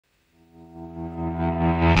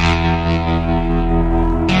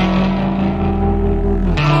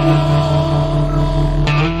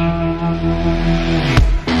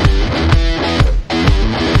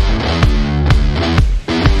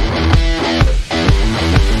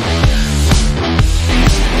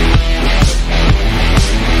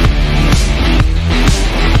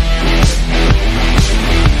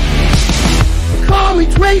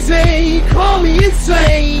call me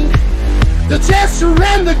insane. The Jester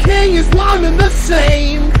and the King is one and the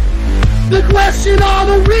same. The question all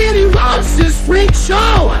the really wants is freak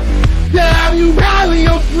show. Damn, you rally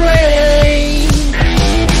your brain.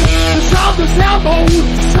 The sharpest elbow,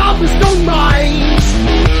 the sharpest no mind.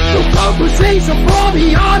 No conversation for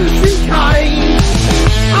the honest and kind.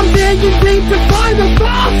 I'm digging deep to find the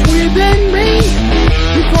thoughts within me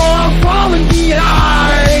before I'm falling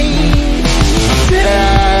behind.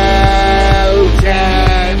 You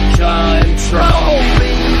can't control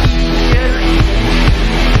me,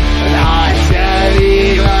 and I can't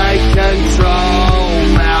even control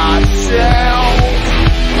myself.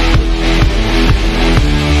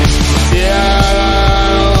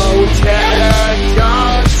 You can't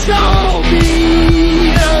control me,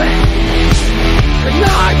 and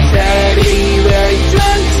I can't even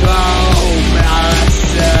control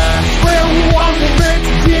myself. Well, I'm meant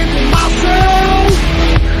to keep myself,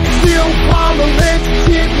 still following to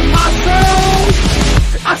keep myself.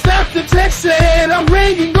 I step the Texan, I'm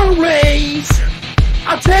ringing the race.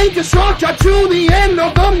 I take a shortcut to the end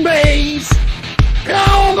of the maze.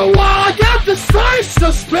 All the while I got the slight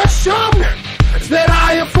suspicion that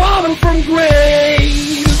I have fallen from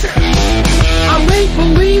grace. I make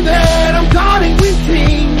believe that I'm dining with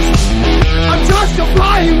kings. I'm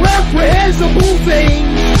justifying reprehensible things.